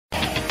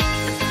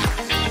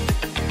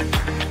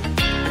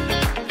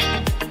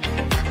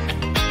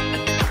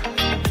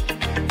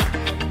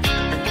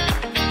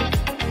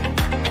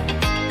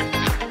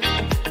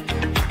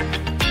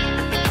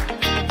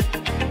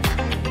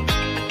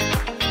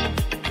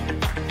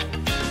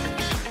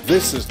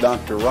This is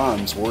Dr.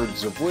 Ron's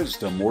Words of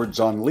Wisdom, words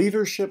on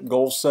leadership,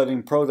 goal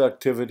setting,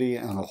 productivity,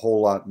 and a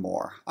whole lot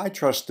more. I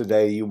trust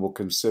today you will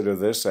consider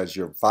this as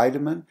your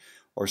vitamin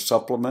or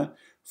supplement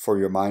for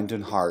your mind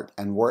and heart.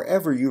 And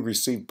wherever you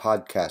receive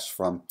podcasts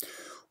from,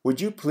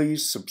 would you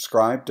please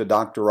subscribe to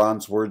Dr.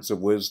 Ron's Words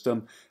of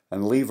Wisdom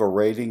and leave a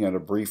rating and a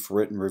brief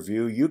written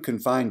review? You can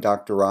find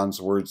Dr. Ron's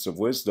Words of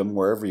Wisdom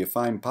wherever you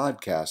find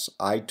podcasts: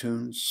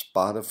 iTunes,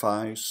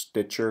 Spotify,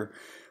 Stitcher,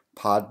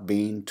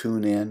 Podbean,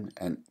 TuneIn,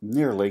 and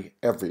nearly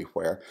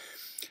everywhere.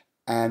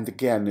 And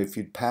again, if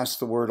you'd pass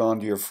the word on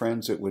to your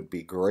friends, it would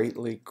be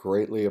greatly,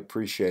 greatly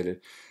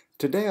appreciated.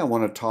 Today I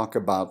want to talk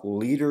about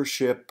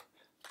leadership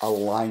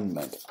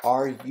alignment.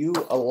 Are you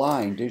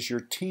aligned? Is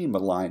your team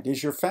aligned?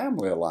 Is your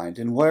family aligned?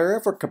 In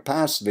wherever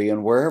capacity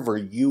and wherever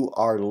you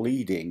are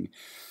leading,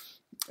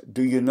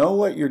 do you know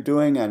what you're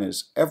doing, and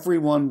is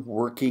everyone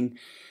working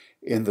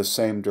in the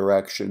same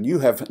direction? You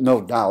have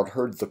no doubt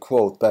heard the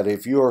quote that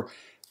if you're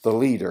the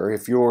leader,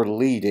 if you're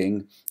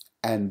leading,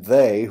 and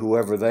they,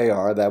 whoever they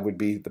are, that would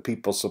be the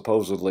people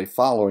supposedly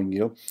following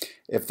you,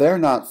 if they're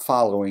not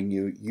following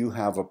you, you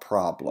have a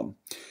problem.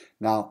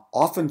 Now,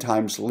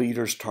 oftentimes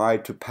leaders try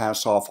to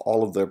pass off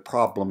all of their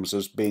problems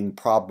as being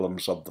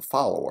problems of the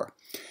follower.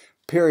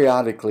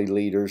 Periodically,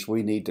 leaders,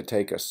 we need to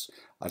take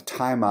a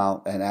time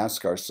out and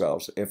ask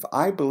ourselves, if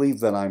I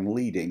believe that I'm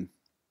leading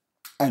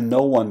and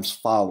no one's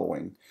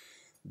following,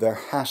 there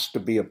has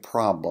to be a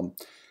problem.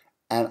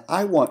 And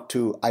I want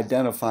to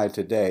identify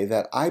today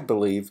that I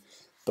believe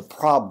the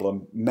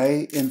problem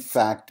may in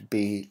fact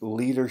be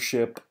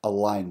leadership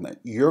alignment.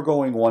 You're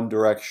going one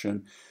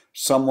direction,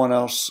 someone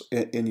else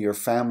in your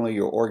family,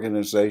 your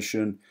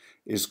organization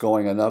is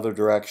going another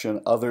direction,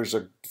 others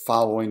are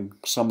following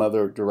some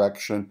other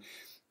direction,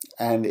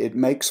 and it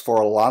makes for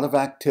a lot of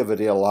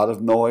activity, a lot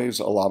of noise,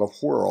 a lot of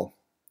whirl.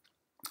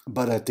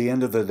 But at the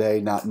end of the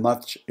day, not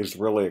much is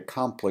really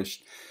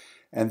accomplished.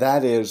 And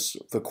that is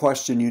the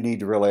question you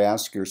need to really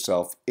ask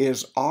yourself: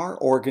 is our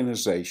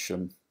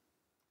organization,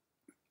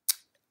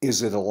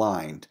 is it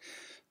aligned?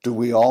 Do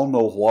we all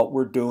know what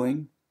we're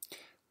doing,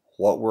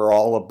 what we're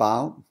all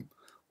about,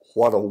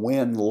 what a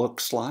win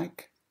looks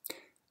like?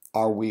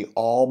 Are we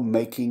all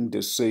making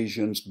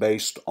decisions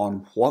based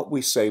on what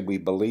we say we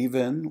believe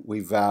in, we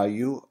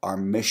value, our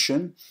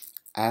mission,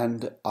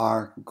 and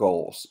our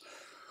goals?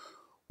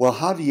 Well,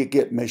 how do you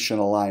get mission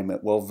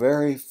alignment? Well,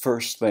 very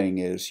first thing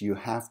is you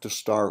have to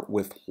start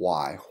with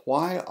why.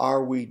 Why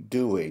are we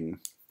doing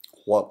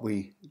what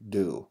we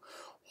do?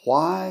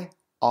 Why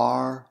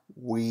are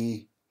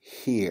we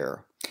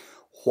here?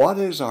 What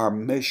is our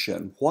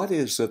mission? What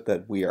is it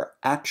that we are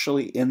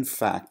actually, in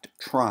fact,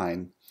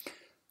 trying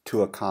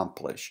to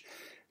accomplish?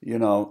 You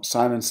know,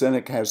 Simon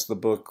Sinek has the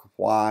book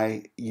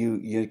Why.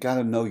 You got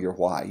to know your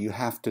why. You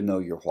have to know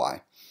your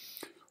why.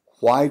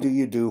 Why do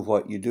you do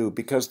what you do?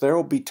 Because there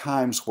will be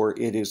times where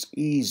it is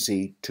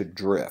easy to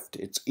drift.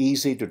 It's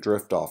easy to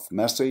drift off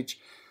message.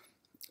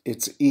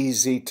 It's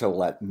easy to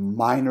let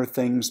minor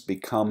things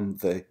become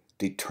the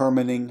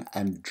determining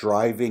and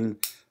driving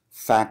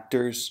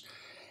factors.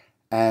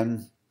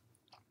 And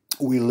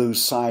we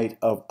lose sight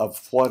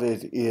of what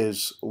it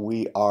is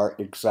we are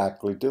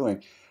exactly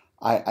doing.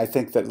 I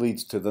think that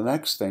leads to the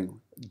next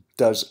thing.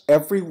 Does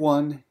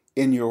everyone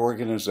in your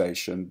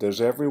organization,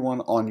 does everyone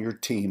on your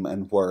team,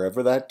 and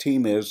wherever that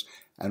team is,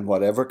 and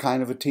whatever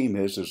kind of a team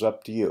is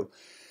up to you,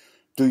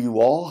 do you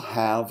all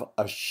have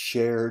a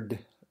shared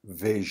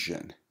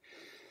vision?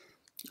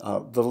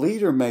 The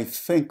leader may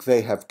think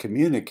they have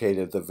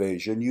communicated the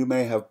vision. You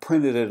may have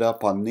printed it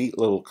up on neat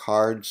little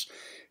cards.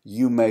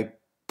 You may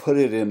put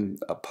it in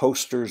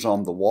posters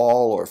on the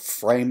wall or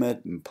frame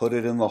it and put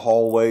it in the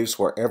hallways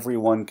where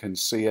everyone can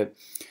see it.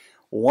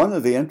 One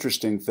of the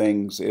interesting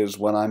things is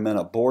when I'm in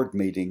a board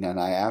meeting and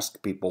I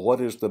ask people,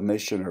 what is the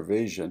mission or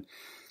vision?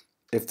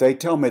 If they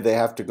tell me they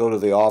have to go to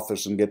the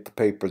office and get the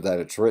paper that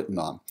it's written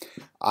on,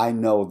 I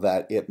know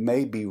that it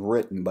may be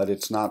written, but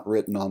it's not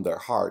written on their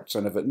hearts.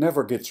 And if it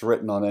never gets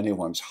written on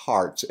anyone's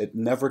hearts, it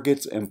never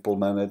gets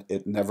implemented,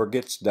 it never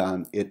gets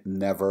done, it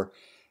never,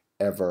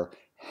 ever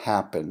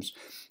happens.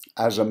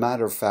 As a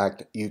matter of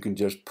fact, you can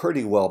just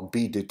pretty well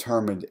be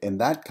determined in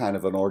that kind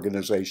of an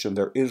organization.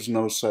 There is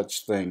no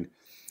such thing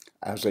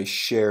as a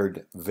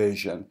shared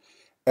vision.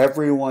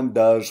 Everyone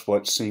does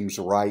what seems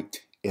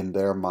right in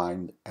their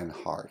mind and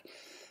heart.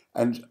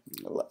 And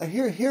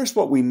here's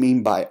what we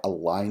mean by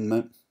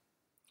alignment.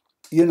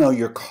 You know,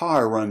 your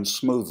car runs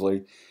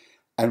smoothly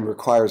and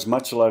requires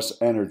much less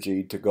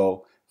energy to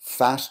go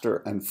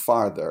faster and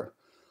farther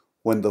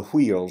when the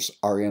wheels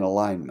are in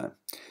alignment.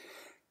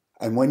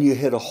 And when you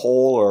hit a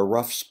hole or a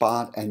rough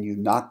spot and you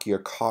knock your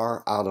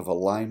car out of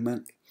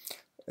alignment,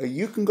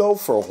 you can go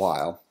for a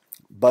while,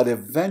 but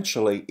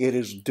eventually it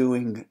is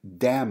doing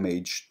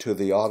damage to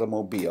the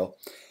automobile,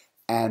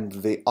 and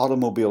the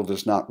automobile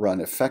does not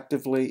run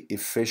effectively,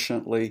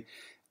 efficiently,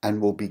 and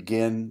will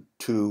begin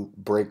to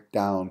break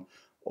down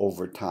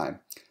over time.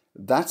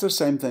 That's the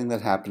same thing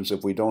that happens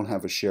if we don't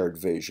have a shared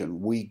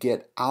vision. We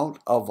get out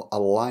of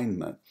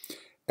alignment.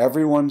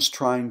 Everyone's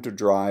trying to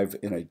drive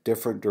in a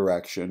different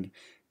direction.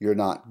 you're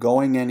not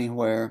going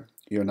anywhere,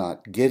 you're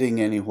not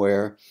getting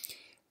anywhere,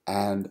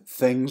 and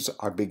things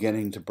are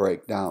beginning to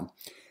break down.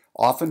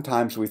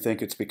 Oftentimes we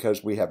think it's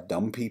because we have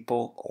dumb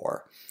people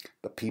or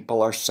the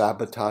people are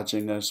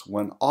sabotaging us,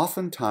 when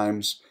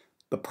oftentimes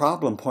the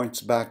problem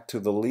points back to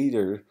the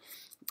leader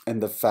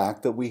and the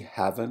fact that we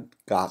haven't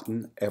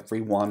gotten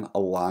everyone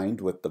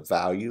aligned with the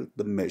value,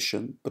 the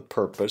mission, the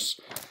purpose,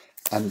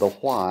 and the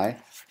why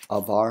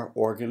of our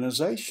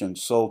organization.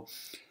 So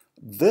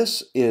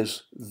this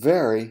is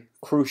very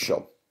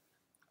crucial.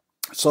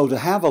 So to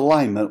have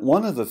alignment,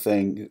 one of the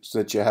things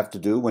that you have to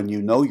do when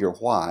you know your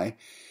why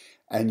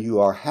and you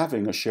are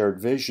having a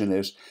shared vision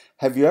is,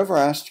 have you ever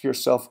asked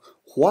yourself,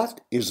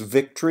 what is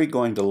victory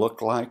going to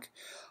look like?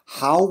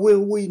 How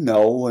will we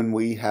know when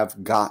we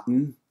have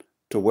gotten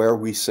to where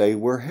we say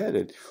we're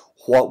headed?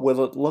 What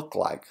will it look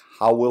like?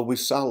 How will we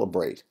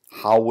celebrate?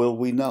 How will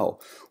we know?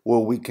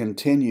 Will we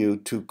continue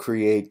to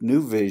create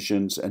new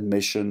visions and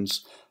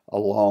missions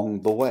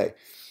along the way?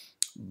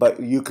 But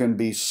you can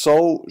be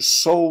so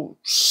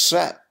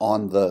set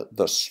on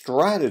the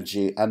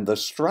strategy, and the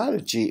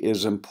strategy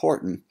is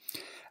important.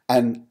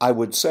 And I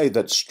would say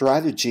that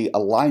strategy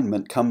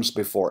alignment comes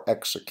before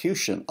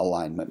execution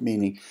alignment,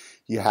 meaning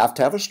you have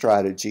to have a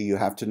strategy, you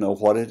have to know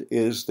what it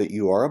is that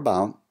you are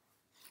about,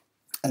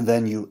 and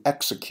then you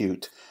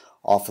execute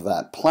off of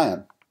that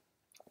plan.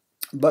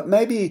 But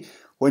maybe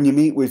when you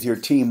meet with your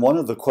team, one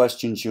of the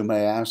questions you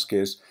may ask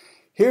is,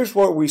 here's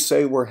where we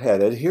say we're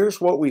headed, here's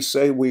what we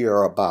say we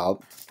are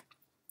about,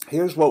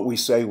 here's what we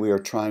say we are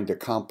trying to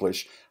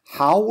accomplish.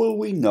 How will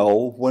we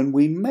know when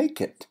we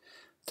make it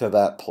to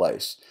that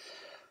place?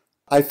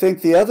 I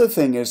think the other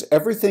thing is,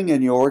 everything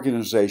in your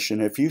organization,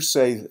 if you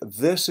say,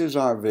 this is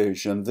our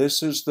vision,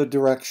 this is the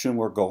direction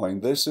we're going,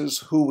 this is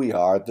who we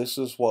are, this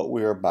is what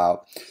we're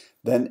about,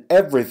 then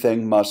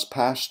everything must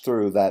pass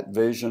through that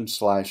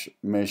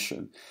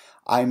vision/mission.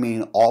 I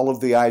mean, all of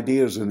the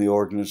ideas in the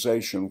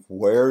organization,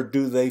 where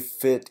do they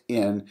fit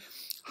in?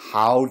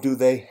 How do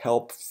they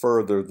help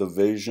further the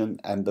vision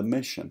and the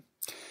mission?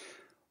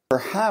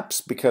 Perhaps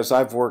because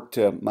I've worked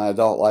my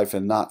adult life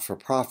in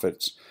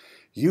not-for-profits,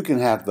 you can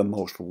have the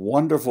most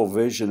wonderful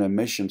vision and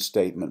mission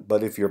statement,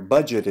 but if your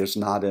budget is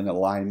not in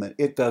alignment,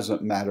 it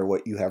doesn't matter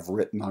what you have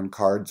written on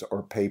cards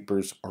or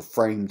papers or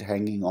framed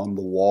hanging on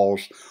the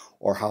walls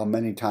or how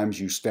many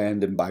times you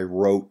stand and by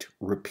rote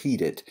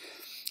repeat it.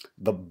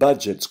 The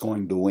budget's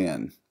going to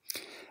win.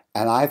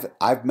 And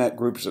I've met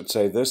groups that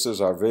say, this is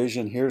our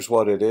vision, here's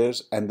what it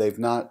is, and they've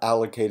not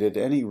allocated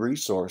any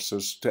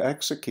resources to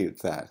execute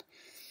that.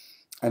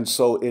 And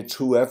so it's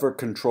whoever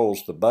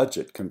controls the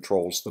budget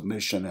controls the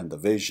mission and the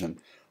vision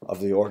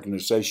of the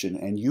organization.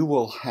 And you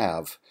will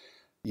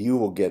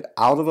get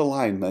out of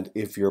alignment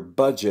if your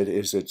budget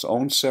is its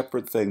own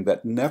separate thing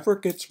that never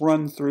gets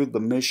run through the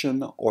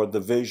mission or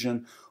the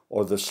vision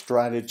or the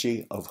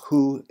strategy of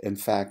who, in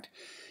fact,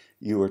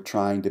 you are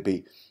trying to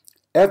be.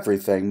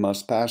 Everything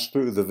must pass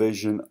through the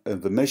vision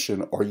and the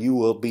mission, or you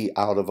will be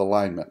out of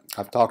alignment.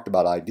 I've talked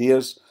about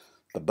ideas,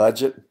 the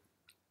budget.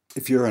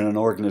 If you're in an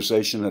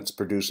organization that's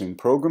producing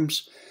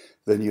programs,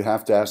 then you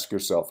have to ask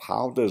yourself,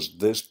 how does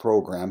this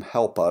program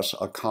help us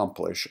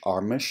accomplish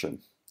our mission?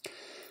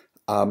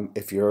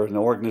 If you're an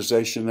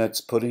organization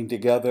that's putting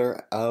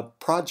together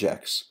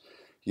projects,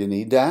 you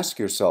need to ask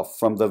yourself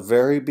from the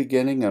very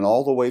beginning and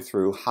all the way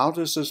through, how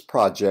does this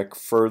project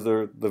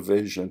further the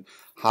vision?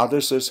 How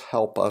does this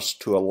help us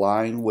to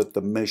align with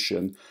the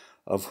mission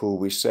of who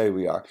we say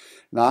we are?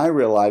 Now, I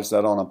realize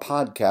that on a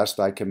podcast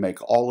I can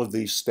make all of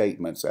these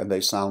statements and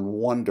they sound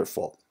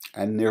wonderful,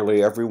 and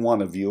nearly every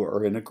one of you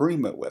are in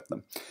agreement with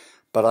them.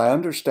 But I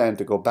understand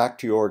to go back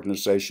to your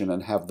organization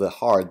and have the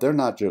hard, they're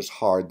not just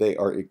hard, they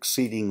are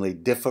exceedingly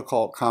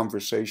difficult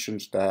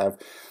conversations to have,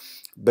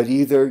 but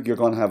either you're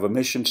going to have a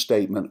mission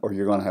statement or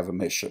you're going to have a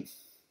mission.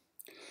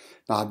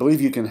 Now, I believe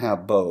you can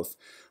have both,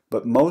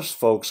 but most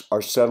folks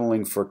are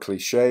settling for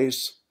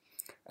cliches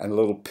and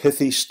little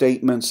pithy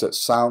statements that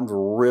sound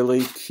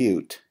really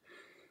cute,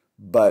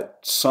 but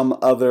some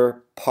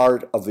other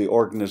part of the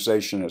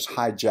organization has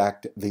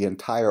hijacked the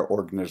entire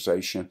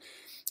organization.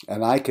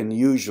 And I can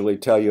usually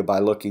tell you by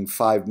looking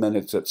 5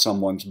 minutes at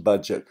someone's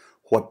budget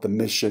what the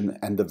mission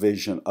and the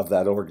vision of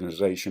that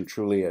organization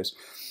truly is.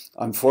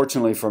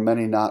 Unfortunately, for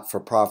many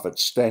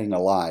not-for-profits, staying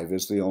alive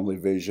is the only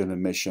vision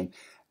and mission,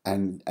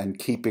 and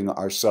keeping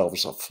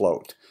ourselves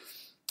afloat.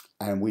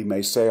 And we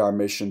may say our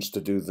mission's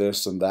to do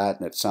this and that,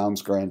 and it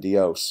sounds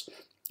grandiose,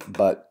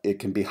 but it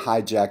can be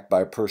hijacked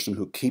by a person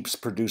who keeps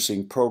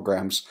producing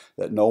programs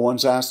that no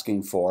one's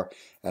asking for,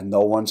 and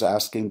no one's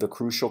asking the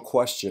crucial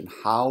question,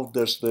 how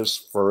does this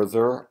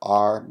further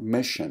our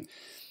mission?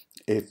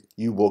 If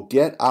you will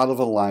get out of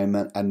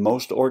alignment, and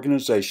most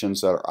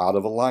organizations that are out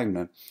of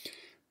alignment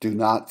do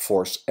not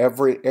force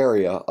every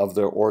area of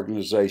their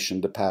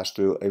organization to pass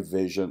through a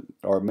vision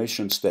or a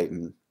mission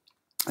statement.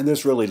 And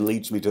this really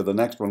leads me to the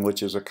next one,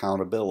 which is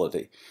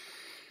accountability.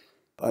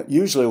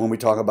 Usually when we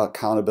talk about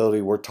accountability,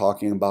 we're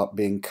talking about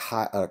being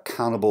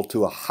accountable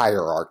to a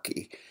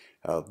hierarchy.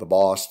 The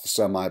boss, the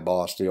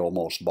semi-boss, the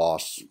almost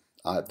boss,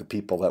 the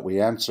people that we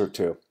answer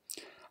to.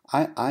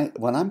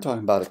 When I'm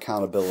talking about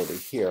accountability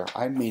here,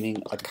 I'm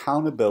meaning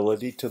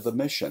accountability to the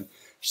mission.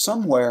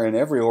 Somewhere in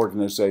every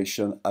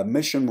organization, a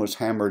mission was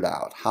hammered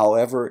out,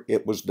 however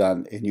it was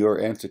done in your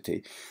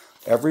entity.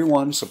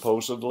 Everyone,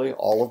 supposedly,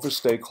 all of the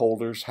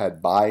stakeholders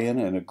had buy-in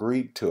and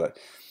agreed to it.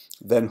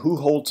 Then who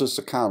holds us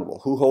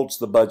accountable? Who holds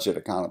the budget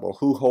accountable?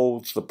 Who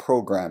holds the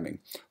programming?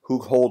 Who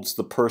holds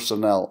the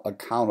personnel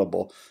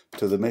accountable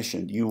to the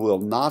mission? You will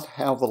not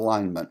have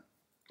alignment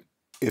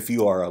if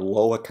you are a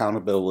low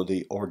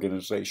accountability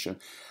organization.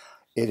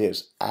 It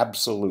is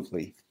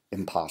absolutely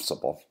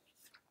impossible.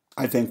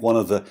 I think one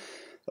of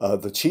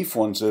the chief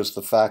ones is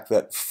the fact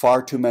that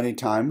far too many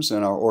times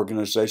in our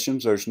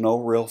organizations there's no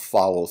real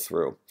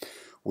follow-through.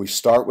 We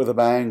start with a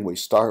bang, we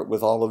start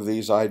with all of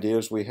these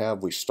ideas we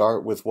have, we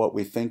start with what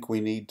we think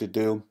we need to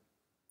do,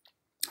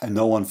 and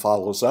no one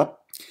follows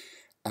up,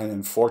 and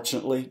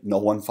unfortunately no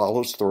one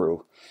follows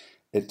through.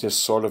 It's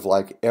just sort of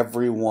like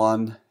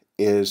everyone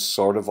is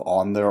sort of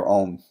on their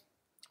own,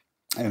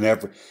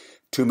 and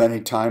too many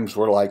times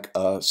we're like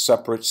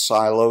separate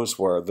silos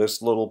where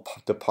this little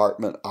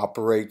department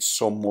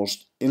operates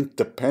almost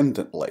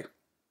independently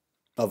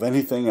of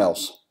anything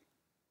else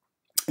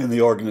in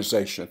the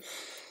organization.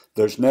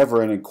 There's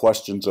never any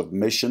questions of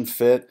mission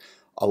fit,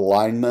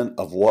 alignment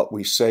of what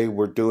we say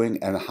we're doing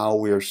and how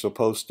we are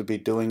supposed to be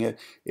doing it.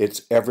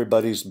 It's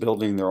everybody's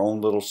building their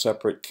own little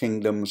separate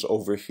kingdoms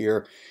over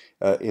here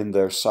in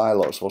their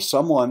silos. Well,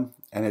 someone,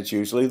 and it's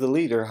usually the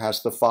leader,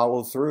 has to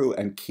follow through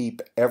and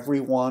keep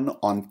everyone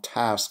on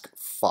task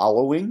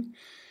following,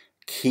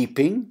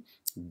 keeping,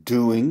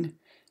 doing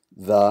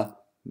the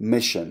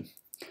mission.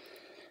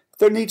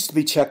 There needs to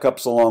be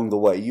checkups along the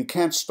way. You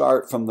can't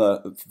start from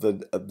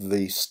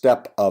the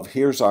step of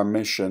here's our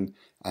mission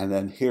and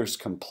then here's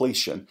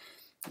completion.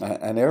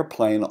 An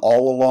airplane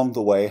all along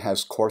the way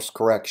has course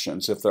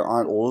corrections. If there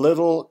aren't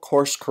little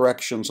course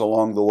corrections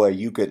along the way,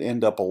 you could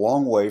end up a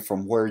long way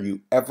from where you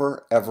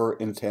ever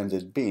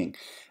intended being.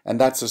 And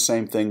that's the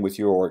same thing with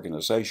your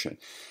organization.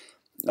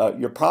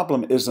 Your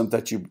problem isn't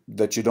that you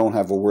don't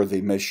have a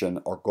worthy mission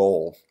or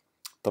goal.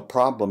 The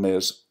problem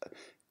is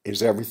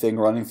everything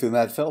running through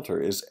that filter?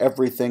 Is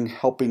everything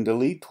helping to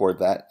lead toward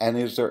that? And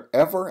is there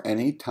ever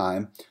any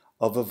time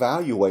of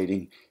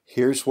evaluating,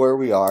 here's where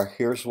we are,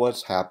 here's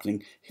what's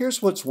happening, here's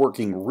what's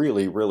working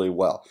really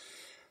well.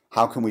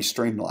 How can we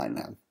streamline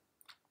that?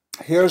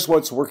 Here's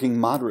what's working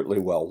moderately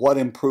well. What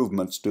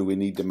improvements do we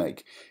need to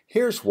make?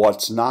 Here's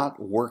what's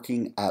not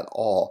working at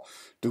all.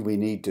 Do we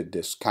need to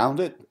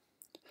discount it?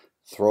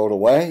 Throw it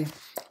away,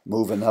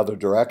 move another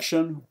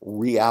direction,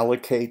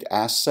 reallocate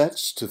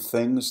assets to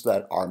things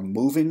that are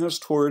moving us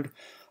toward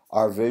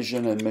our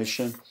vision and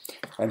mission.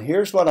 And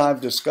here's what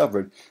I've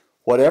discovered.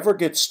 Whatever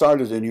gets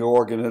started in your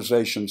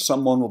organization,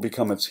 someone will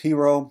become its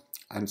hero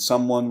and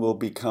someone will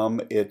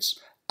become its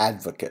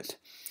advocate.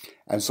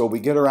 And so we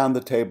get around the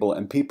table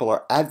and people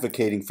are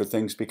advocating for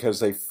things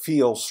because they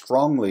feel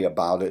strongly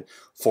about it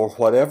for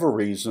whatever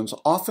reasons,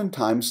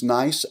 oftentimes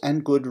nice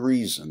and good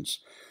reasons.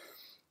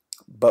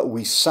 But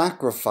we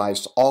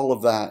sacrifice all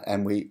of that,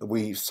 and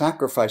we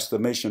sacrifice the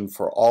mission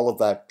for all of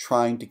that,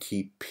 trying to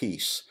keep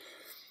peace.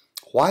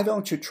 Why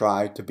don't you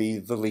try to be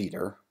the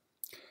leader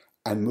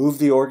and move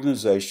the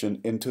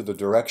organization into the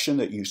direction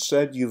that you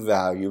said you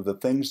value, the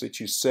things that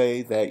you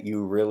say that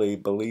you really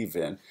believe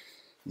in?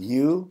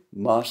 You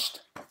must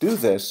do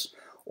this,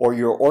 or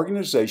your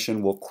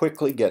organization will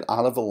quickly get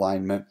out of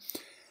alignment.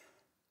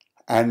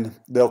 And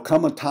there'll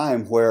come a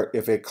time where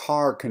if a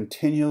car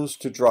continues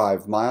to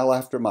drive mile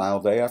after mile,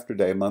 day after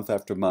day, month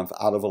after month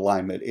out of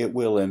alignment, it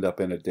will end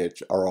up in a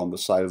ditch or on the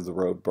side of the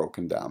road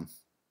broken down.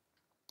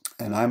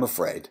 And I'm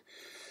afraid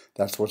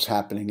that's what's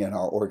happening in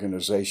our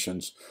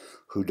organizations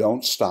who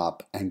don't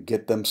stop and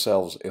get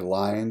themselves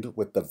aligned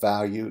with the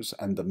values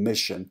and the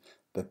mission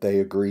that they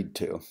agreed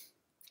to.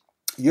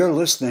 You're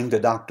listening to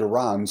Dr.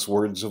 Ron's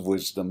Words of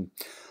Wisdom.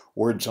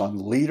 Words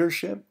on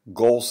leadership,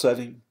 goal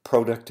setting,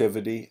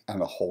 productivity,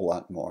 and a whole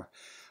lot more.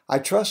 I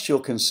trust you'll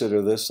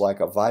consider this like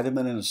a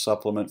vitamin and a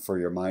supplement for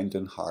your mind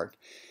and heart.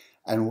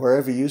 And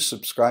wherever you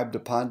subscribe to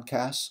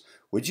podcasts,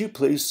 would you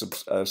please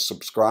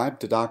subscribe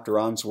to Dr.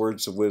 Ron's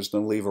Words of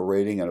Wisdom, leave a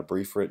rating and a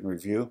brief written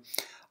review.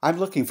 I'm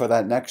looking for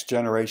that next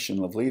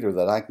generation of leader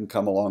that I can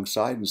come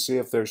alongside and see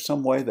if there's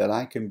some way that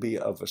I can be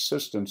of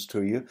assistance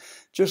to you.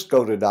 Just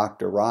go to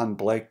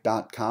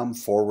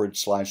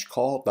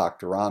drronblake.com/call,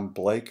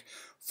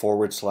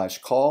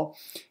 drronblake.com/call.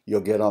 You'll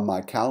get on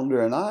my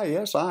calendar and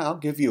I'll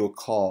give you a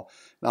call.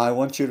 Now I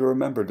want you to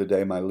remember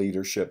today, my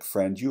leadership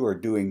friend, you are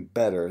doing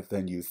better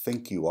than you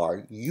think you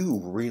are. You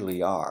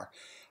really are.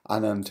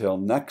 And until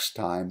next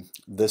time,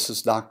 this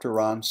is Dr.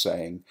 Ron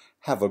saying,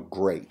 have a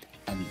great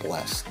and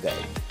blessed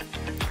day.